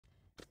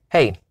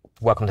Hey,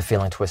 welcome to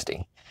Feeling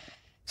Twisty.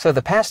 So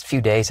the past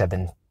few days I've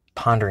been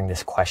pondering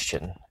this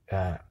question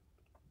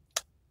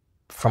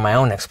from my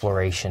own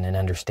exploration and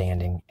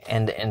understanding,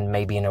 and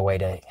maybe in a way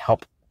to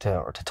help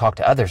to talk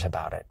to others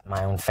about it,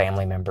 my own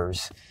family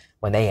members,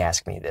 when they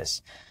ask me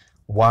this.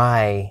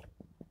 Why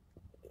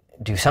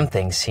do some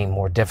things seem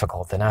more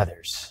difficult than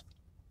others?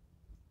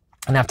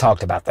 And I've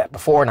talked about that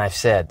before, and I've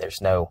said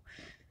there's no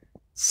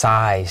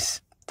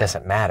size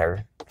doesn't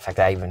matter. In fact,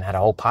 I even had a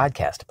whole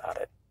podcast about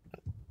it.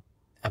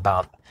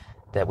 About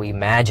that we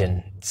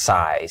imagine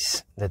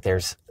size, that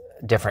there's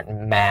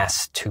different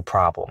mass to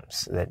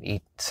problems, that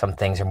some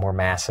things are more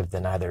massive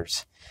than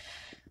others.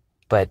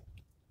 But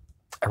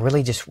I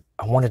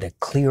wanted a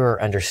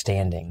clearer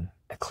understanding,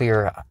 a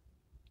clearer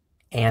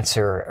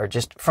answer, or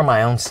just for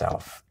my own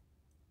self.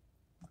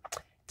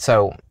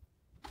 So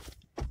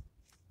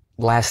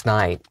last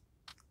night,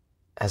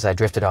 as I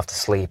drifted off to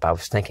sleep, I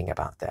was thinking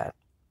about that.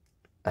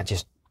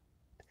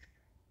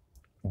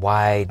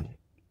 Why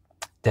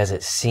does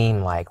it seem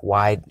like,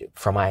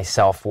 for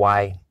myself,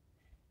 why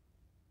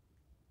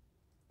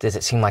does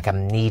it seem like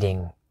I'm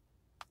needing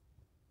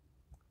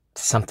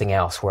something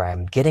else, where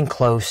I'm getting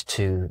close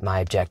to my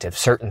objective?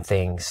 Certain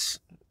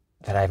things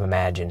that I've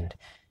imagined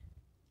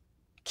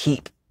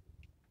keep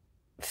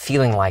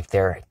feeling like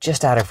they're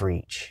just out of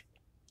reach,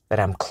 that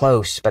I'm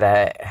close, but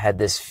I have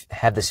this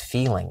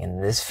feeling,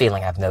 and this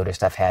feeling I've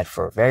noticed I've had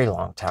for a very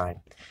long time,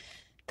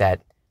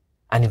 that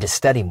I need to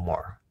study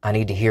more. I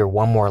need to hear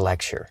one more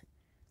lecture.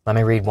 Let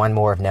me read one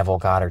more of Neville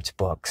Goddard's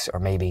books, or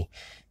maybe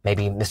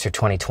Mr.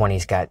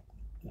 2020's got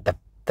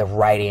the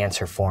right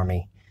answer for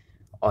me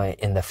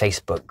in the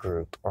Facebook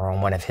group or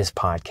on one of his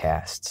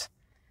podcasts.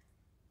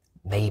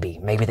 Maybe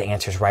the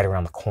answer's right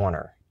around the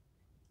corner.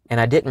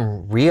 And I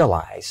didn't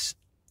realize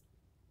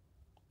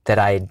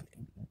that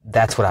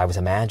that's what I was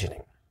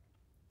imagining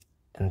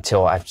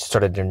until I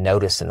started to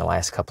notice in the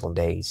last couple of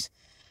days.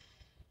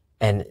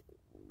 And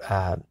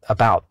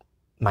about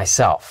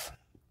myself,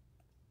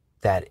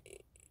 that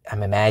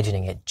I'm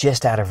imagining it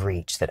just out of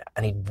reach, that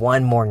I need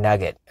one more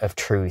nugget of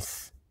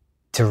truth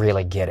to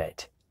really get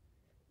it.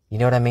 You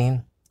know what I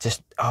mean?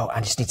 I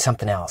just need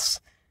something else.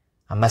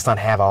 I must not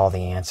have all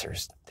the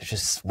answers. There's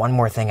just one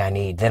more thing I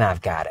need, then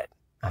I've got it.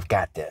 I've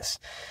got this.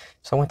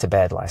 So I went to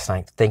bed last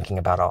night thinking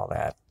about all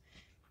that.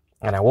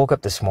 And I woke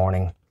up this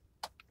morning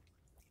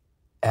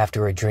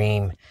after a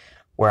dream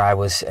where I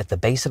was at the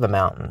base of a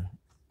mountain,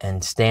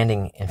 and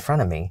standing in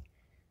front of me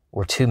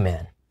were two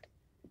men.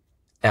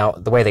 Now,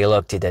 the way they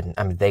looked,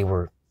 they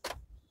were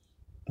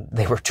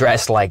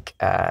dressed like,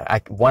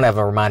 one of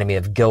them reminded me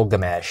of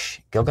Gilgamesh.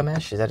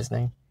 Gilgamesh, is that his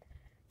name?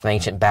 An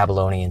ancient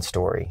Babylonian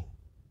story.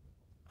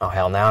 Oh,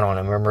 hell, now I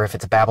don't remember if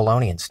it's a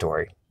Babylonian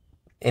story.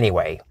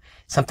 Anyway,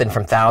 something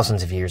from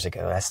thousands of years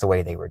ago. That's the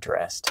way they were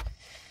dressed.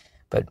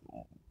 But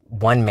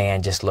one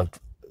man just looked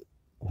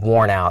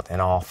worn out and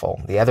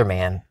awful. The other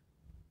man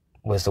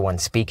was the one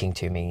speaking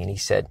to me, and he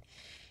said,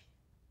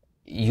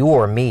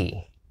 "You're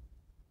me,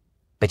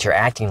 but you're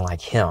acting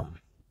like him,"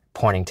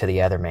 pointing to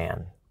the other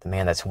man, the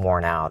man that's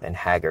worn out and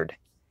haggard.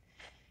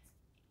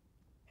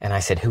 And I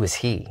said, "Who is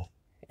he?"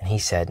 And he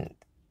said,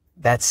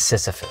 "That's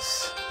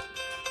Sisyphus."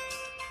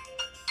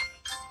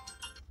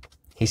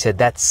 He said,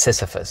 "That's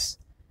Sisyphus.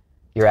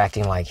 You're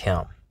acting like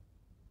him."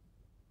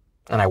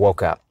 And I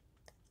woke up.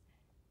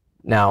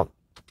 Now,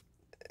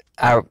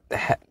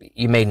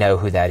 you may know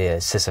who that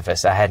is,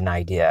 Sisyphus. I had an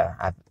idea.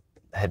 I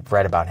had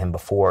read about him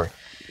before.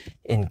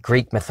 In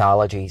Greek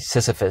mythology,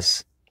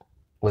 Sisyphus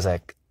was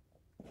a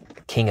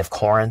king of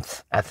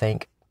Corinth, I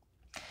think.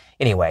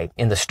 Anyway,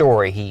 in the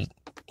story, he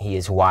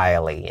is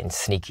wily and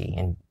sneaky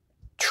and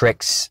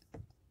tricks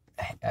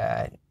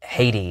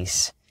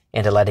Hades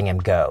into letting him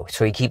go.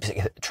 So he keeps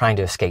trying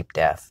to escape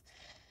death.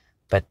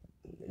 But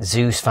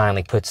Zeus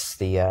finally puts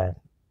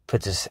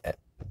his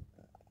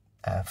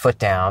foot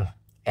down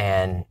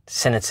and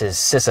sentences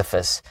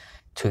Sisyphus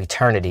to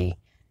eternity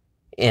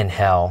in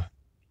hell,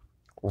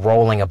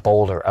 rolling a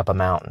boulder up a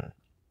mountain.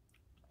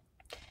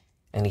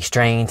 And he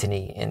strains and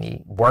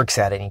he works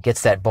at it, and he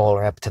gets that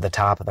boulder up to the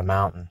top of the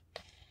mountain.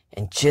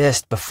 And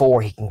just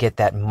before he can get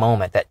that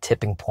moment, that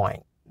tipping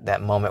point,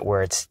 that moment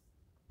where it's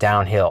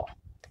downhill,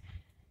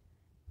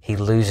 he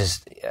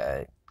loses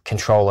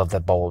control of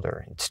the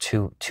boulder. It's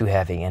too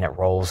heavy, and it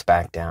rolls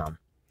back down.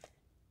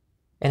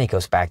 And he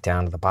goes back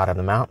down to the bottom of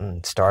the mountain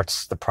and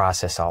starts the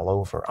process all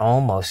over,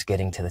 almost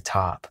getting to the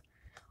top,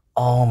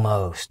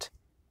 almost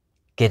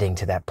getting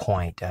to that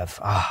point of,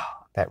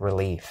 that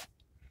relief.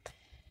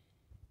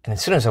 And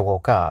as soon as I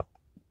woke up,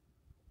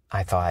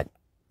 I thought,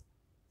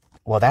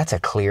 well, that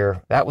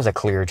was a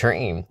clear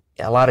dream.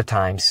 A lot of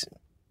times,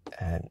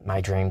 my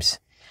dreams,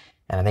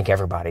 and I think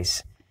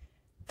everybody's,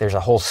 there's a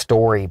whole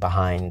story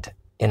behind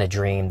in a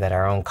dream that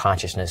our own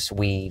consciousness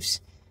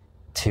weaves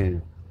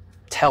to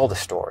tell the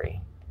story.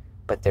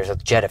 But there's a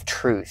jet of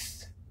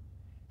truth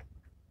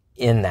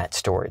in that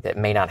story that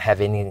may not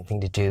have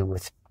anything to do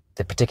with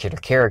the particular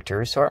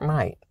characters, or it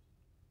might.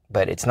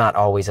 But it's not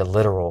always a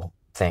literal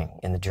thing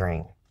in the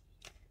dream.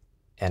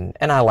 And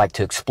I like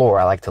to explore.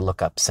 I like to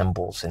look up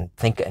symbols and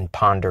think and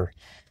ponder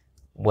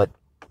what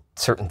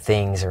certain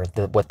things, or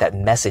what that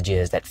message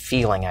is, that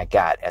feeling I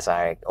got as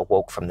I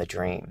awoke from the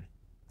dream.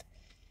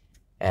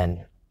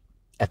 And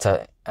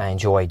I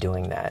enjoy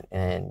doing that.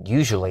 And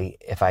usually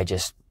if I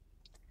just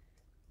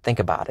think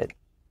about it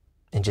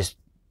and just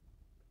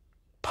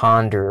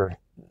ponder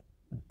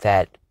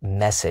that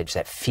message,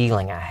 that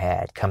feeling I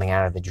had coming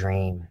out of the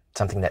dream,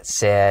 something that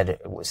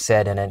was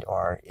said in it,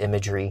 or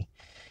imagery,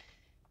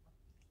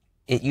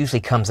 it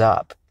usually comes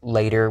up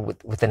later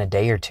within a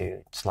day or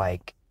two. It's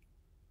like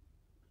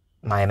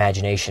my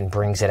imagination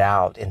brings it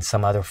out in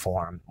some other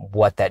form,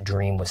 what that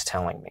dream was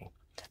telling me.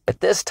 But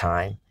this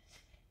time,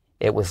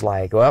 it was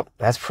like, well,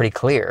 that's pretty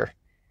clear.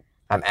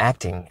 I'm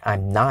acting.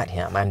 I'm not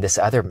him. I'm this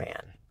other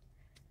man.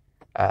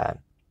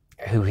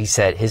 Who he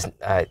said,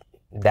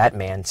 that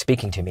man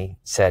speaking to me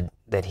said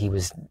that he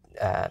was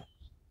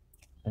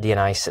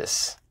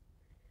Dionysus.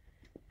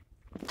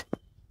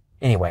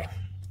 Anyway,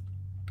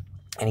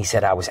 and he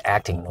said I was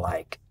acting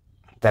like,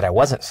 that I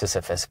wasn't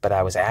Sisyphus, but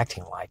I was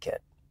acting like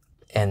it.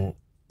 And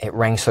it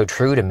rang so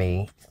true to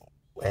me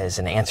as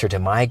an answer to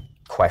my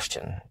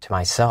question to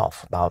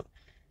myself about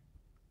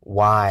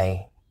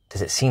why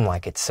does it seem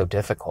like it's so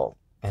difficult?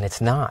 And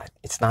it's not.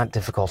 It's not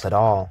difficult at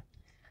all.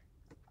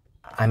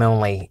 I'm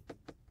only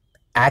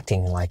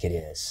acting like it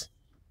is.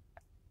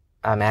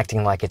 I'm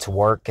acting like it's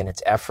work and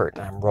it's effort,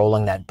 and I'm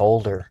rolling that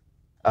boulder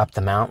up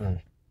the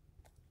mountain.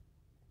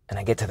 And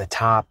I get to the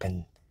top,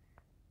 and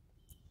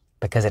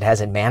because it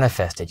hasn't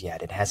manifested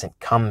yet, it hasn't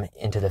come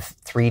into the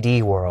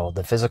 3D world,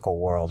 the physical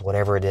world,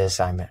 whatever it is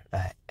I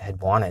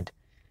had wanted,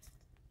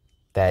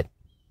 that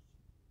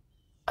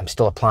I'm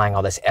still applying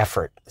all this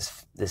effort,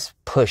 this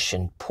push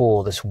and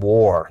pull, this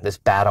war, this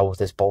battle with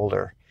this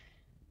boulder.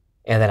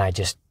 And then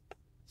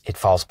it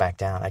falls back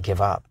down. I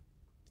give up.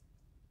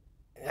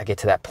 I get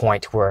to that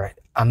point where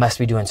I must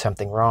be doing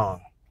something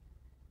wrong.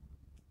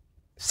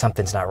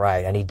 Something's not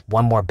right. I need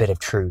one more bit of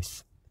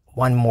truth,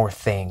 one more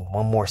thing,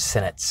 one more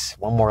sentence,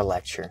 one more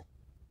lecture.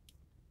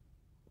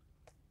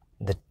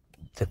 The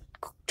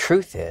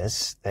truth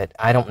is that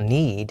I don't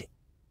need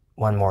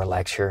one more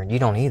lecture, and you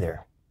don't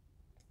either.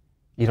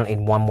 You don't need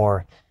one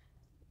more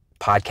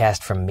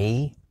podcast from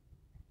me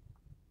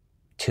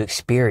to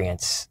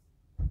experience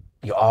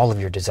all of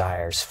your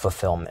desires'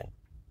 fulfillment.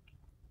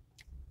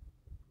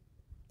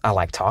 I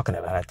like talking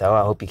about it, though.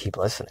 I hope you keep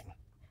listening.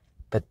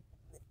 But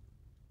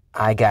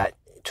I got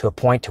to a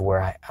point to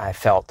where I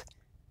felt,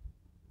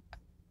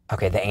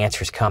 okay, the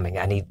answer's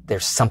coming.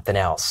 There's something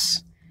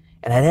else.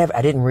 And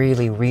I didn't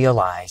really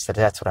realize that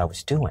that's what I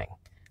was doing.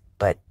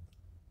 But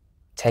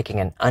taking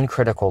an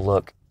uncritical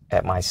look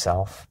at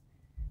myself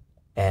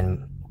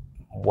and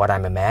what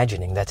I'm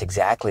imagining, that's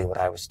exactly what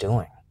I was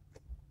doing.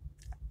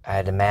 I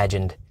had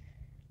imagined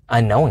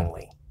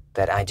unknowingly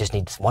that I just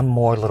need one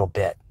more little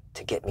bit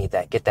to get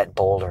that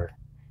boulder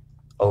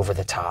over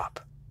the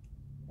top.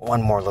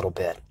 One more little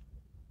bit.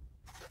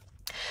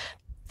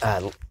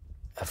 A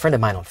friend of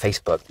mine on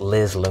Facebook,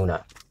 Liz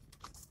Luna,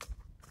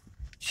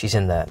 she's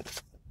in the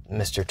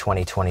Mr.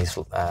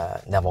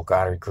 2020's Neville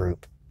Goddard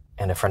group,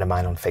 and a friend of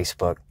mine on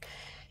Facebook,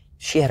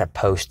 she had a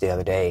post the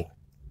other day,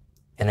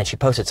 and then she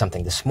posted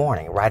something this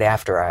morning. Right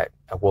after I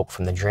woke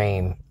from the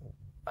dream,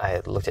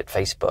 I looked at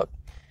Facebook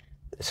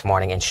this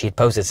morning, and she had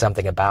posted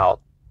something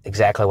about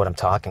exactly what I'm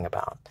talking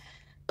about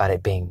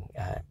it being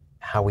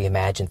how we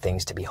imagine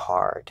things to be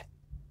hard,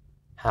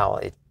 how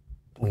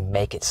we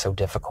make it so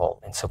difficult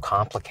and so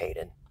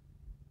complicated,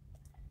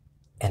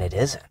 and it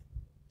isn't.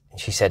 And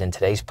she said in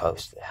today's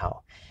post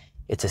how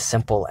it's as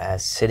simple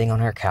as sitting on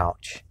her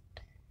couch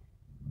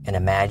and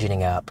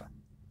imagining up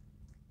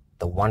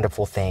the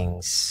wonderful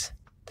things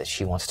that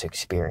she wants to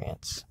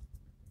experience.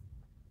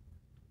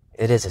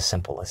 It is as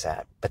simple as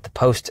that. But the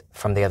post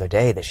from the other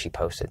day that she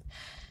posted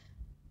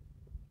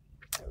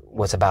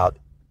was about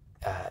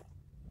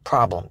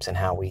problems and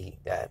how we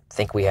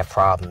think we have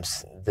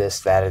problems,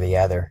 this, that, or the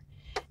other.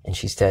 And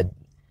she said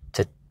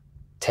to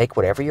take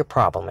whatever your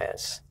problem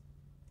is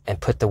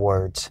and put the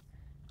words,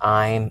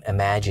 "I'm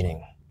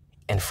imagining,"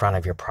 in front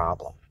of your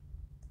problem.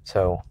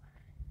 So,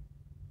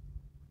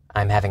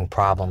 I'm having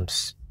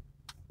problems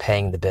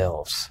paying the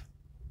bills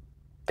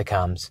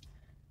becomes,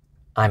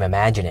 I'm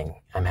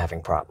imagining I'm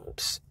having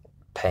problems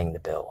paying the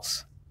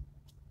bills.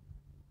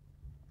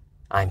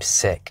 I'm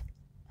sick.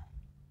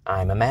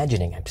 I'm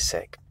imagining I'm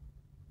sick.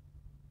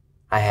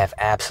 I have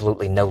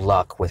absolutely no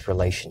luck with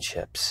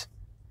relationships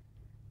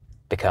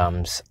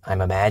becomes, I'm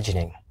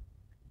imagining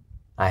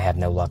I have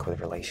no luck with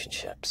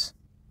relationships.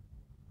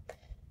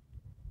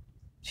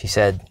 She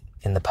said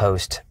in the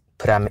post,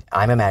 put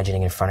I'm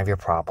imagining in front of your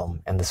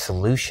problem, and the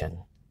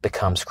solution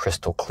becomes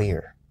crystal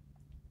clear.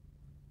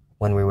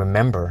 When we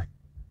remember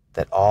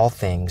that all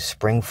things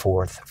spring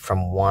forth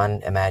from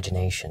one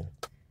imagination,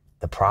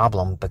 the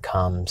problem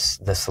becomes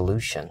the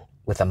solution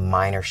with a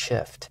minor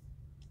shift.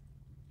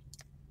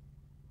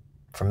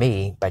 For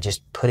me, by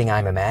just putting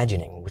I'm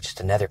imagining, which is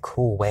another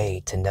cool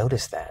way to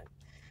notice that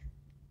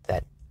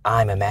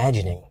I'm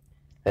imagining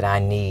that I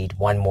need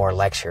one more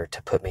lecture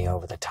to put me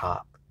over the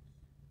top.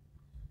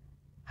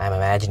 I'm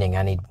imagining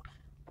I need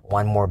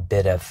one more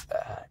bit of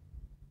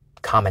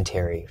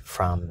commentary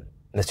from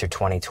Mr.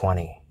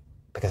 2020,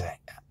 because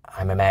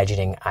I'm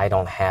imagining I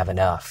don't have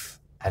enough.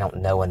 I don't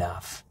know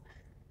enough.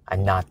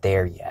 I'm not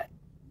there yet.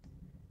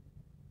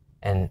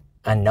 And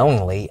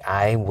unknowingly,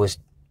 I was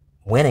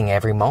winning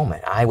every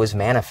moment. I was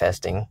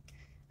manifesting.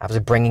 I was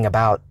bringing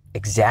about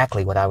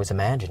exactly what I was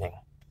imagining.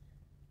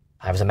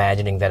 I was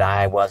imagining that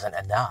I wasn't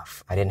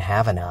enough. I didn't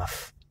have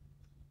enough.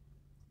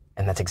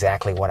 And that's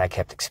exactly what I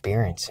kept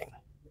experiencing.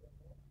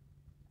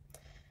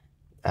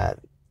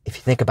 If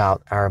you think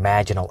about our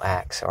imaginal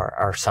acts, or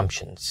our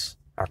assumptions,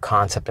 our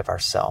concept of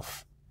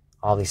ourself,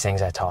 all these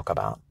things I talk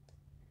about,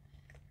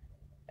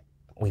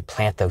 we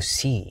plant those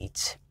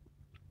seeds.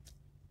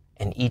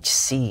 And each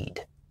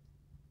seed,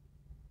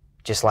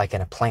 just like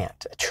in a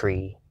plant, a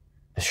tree,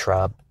 a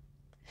shrub,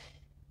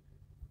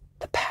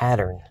 the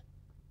pattern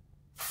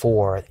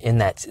in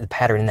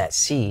that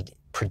seed,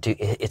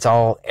 it's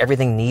all,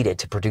 everything needed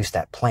to produce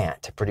that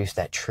plant, to produce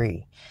that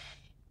tree,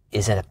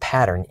 is in a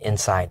pattern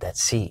inside that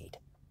seed.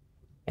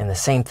 And the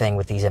same thing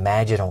with these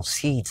imaginal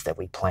seeds that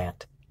we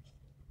plant.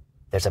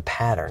 There's a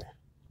pattern.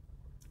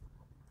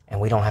 And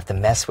we don't have to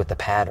mess with the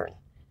pattern.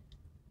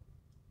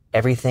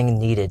 Everything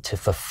needed to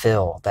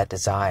fulfill that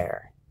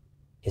desire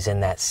is in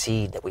that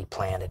seed that we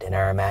planted in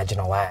our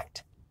imaginal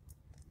act.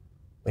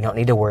 We don't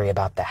need to worry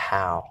about the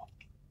how.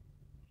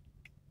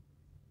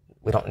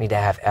 We don't need to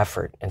have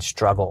effort and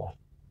struggle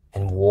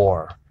and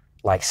war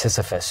like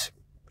Sisyphus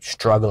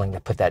struggling to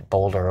put that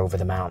boulder over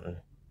the mountain.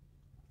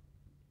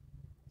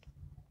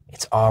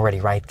 It's already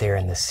right there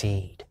in the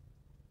seed.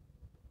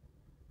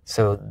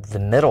 So the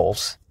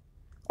middles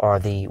are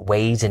the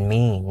ways and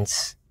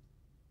means,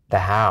 the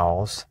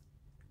hows,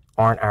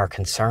 aren't our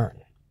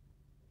concern.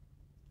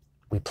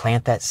 We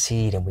plant that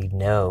seed and we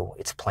know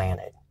it's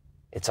planted.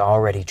 It's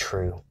already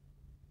true.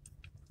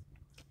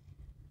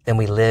 Then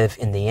we live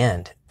in the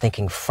end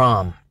thinking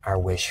from our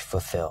wish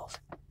fulfilled,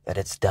 that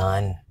it's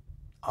done,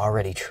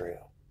 already true.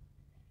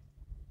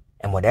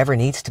 And whatever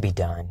needs to be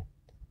done,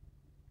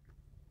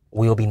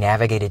 we will be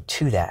navigated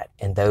to that,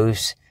 and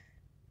those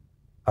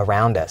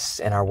around us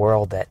in our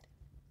world that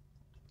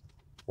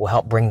will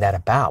help bring that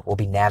about will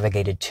be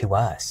navigated to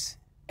us.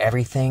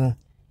 Everything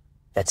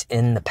that's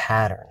in the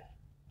pattern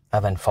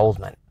of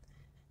unfoldment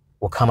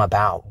will come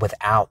about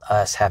without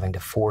us having to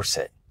force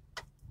it,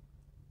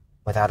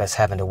 without us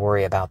having to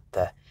worry about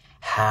the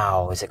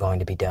how is it going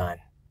to be done.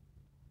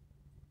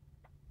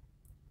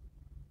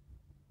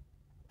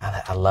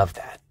 I love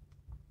that.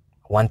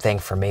 One thing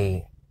for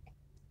me,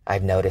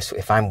 I've noticed,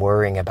 if I'm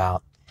worrying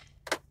about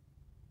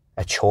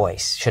a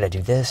choice, should I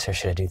do this or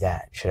should I do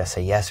that? Should I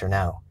say yes or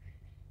no?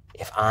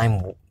 If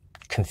I'm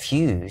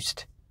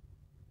confused,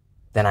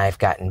 then I've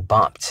gotten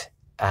bumped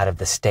out of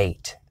the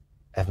state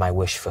of my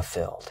wish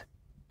fulfilled.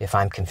 If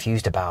I'm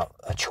confused about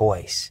a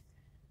choice,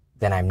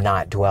 then I'm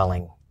not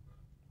dwelling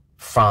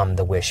from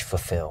the wish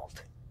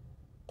fulfilled.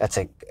 That's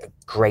a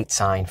great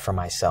sign for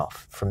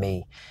myself, for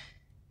me,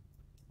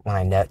 when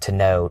I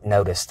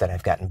notice that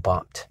I've gotten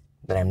bumped,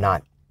 that I'm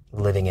not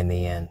living in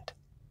the end.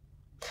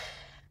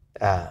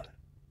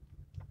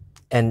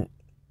 And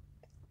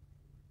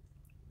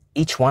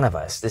each one of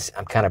us,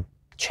 I'm kind of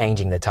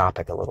changing the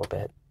topic a little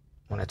bit.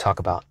 I want to talk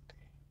about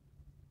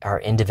our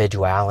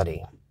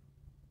individuality.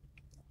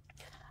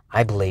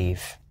 I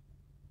believe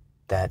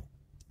that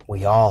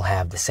we all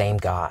have the same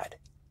God,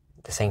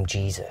 the same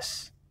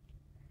Jesus,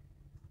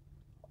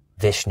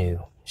 Vishnu,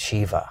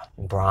 Shiva,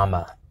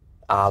 Brahma,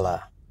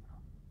 Allah,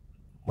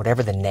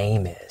 whatever the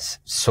name is,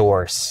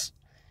 Source,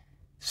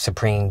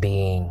 Supreme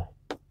Being,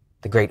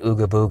 the Great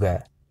Ooga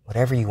Booga,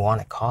 whatever you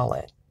want to call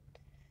it,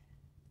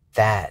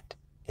 that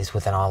is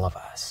within all of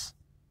us.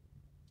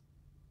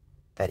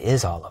 That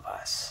is all of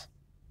us.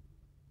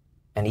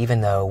 And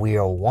even though we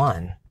are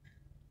one,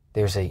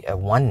 there's a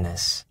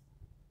oneness.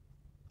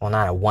 Well,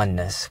 not a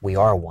oneness, we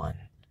are one.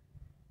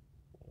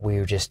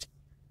 We're just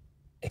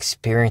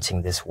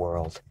experiencing this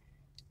world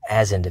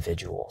as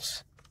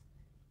individuals.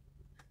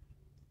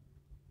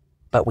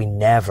 But we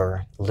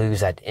never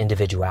lose that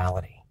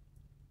individuality.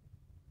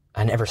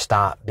 I never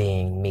stop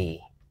being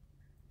me.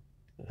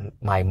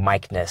 My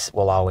micness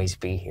will always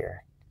be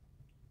here.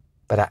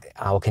 But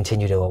I will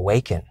continue to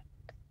awaken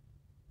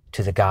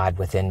to the God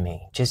within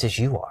me, just as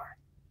you are.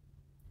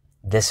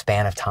 This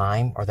span of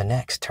time or the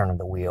next turn of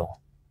the wheel.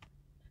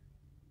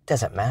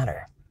 Doesn't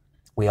matter.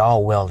 We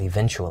all will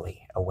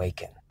eventually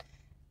awaken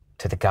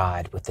to the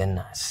God within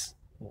us.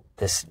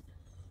 This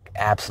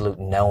absolute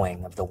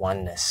knowing of the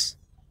oneness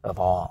of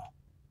all.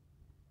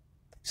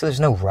 So there's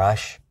no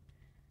rush.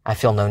 I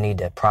feel no need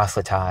to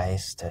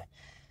proselytize, to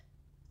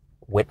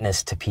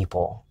witness to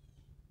people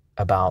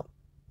about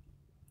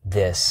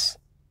this,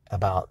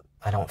 about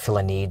I don't feel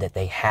a need that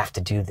they have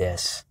to do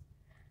this,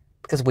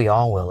 because we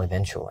all will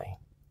eventually.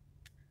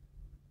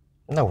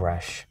 No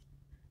rush.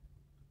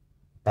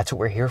 That's what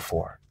we're here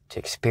for, to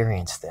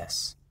experience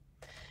this.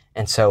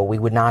 And so we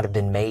would not have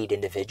been made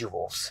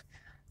individuals.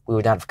 We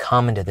would not have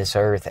come into this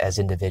earth as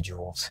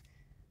individuals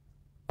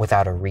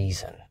without a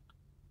reason.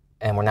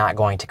 And we're not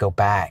going to go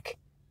back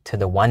to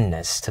the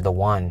oneness, to the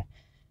one,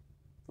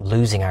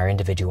 losing our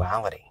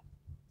individuality.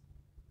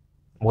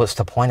 what's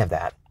the point of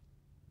that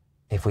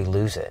if we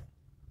lose it?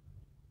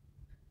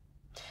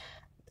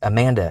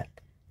 Amanda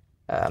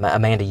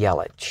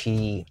Yellett,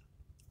 she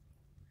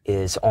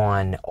is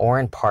on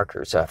Oran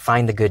Parker's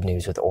Find the Good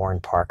News with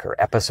Oran Parker,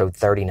 episode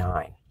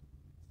 39.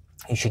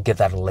 You should give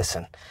that a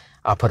listen.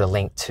 I'll put a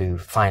link to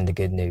Find the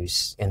Good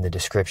News in the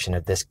description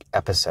of this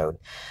episode.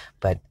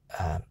 But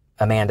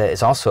Amanda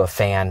is also a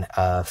fan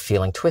of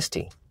Feeling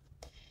Twisty.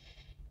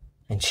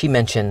 And she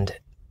mentioned,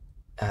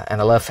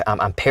 and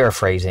I'm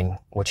paraphrasing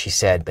what she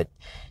said, but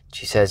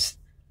she says,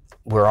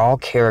 we're all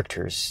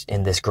characters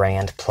in this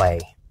grand play,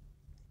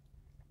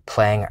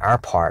 playing our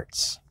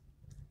parts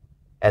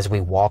as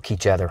we walk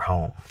each other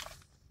home.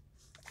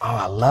 Oh,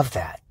 I love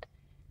that.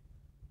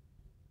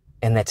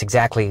 And that's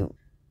exactly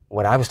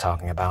what I was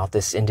talking about,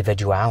 this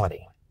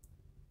individuality.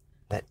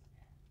 That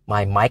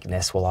my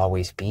Mikeness will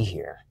always be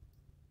here,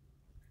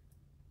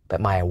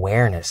 but my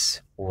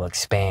awareness will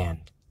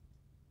expand,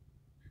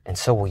 and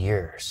so will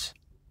yours.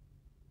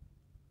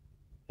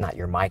 Not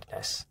your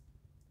Mikeness,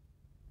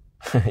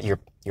 your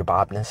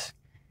Bobness,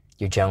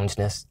 your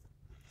Jonesness.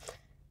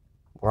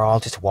 We're all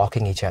just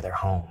walking each other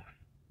home,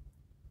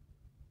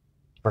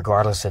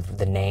 regardless of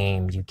the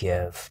name you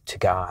give to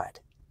God,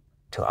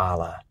 to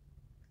Allah,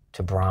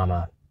 to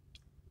Brahma,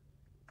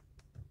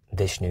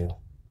 Vishnu,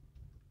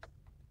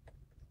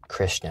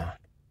 Krishna.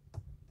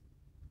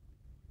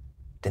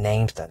 The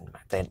names,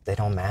 they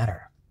don't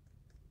matter.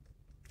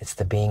 It's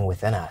the being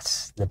within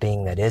us, the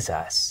being that is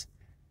us,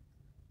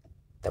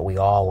 that we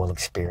all will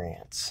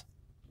experience.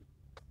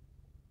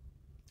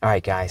 All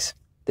right, guys,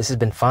 this has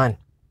been fun.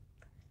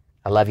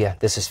 I love you.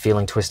 This is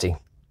Feeling Twisty.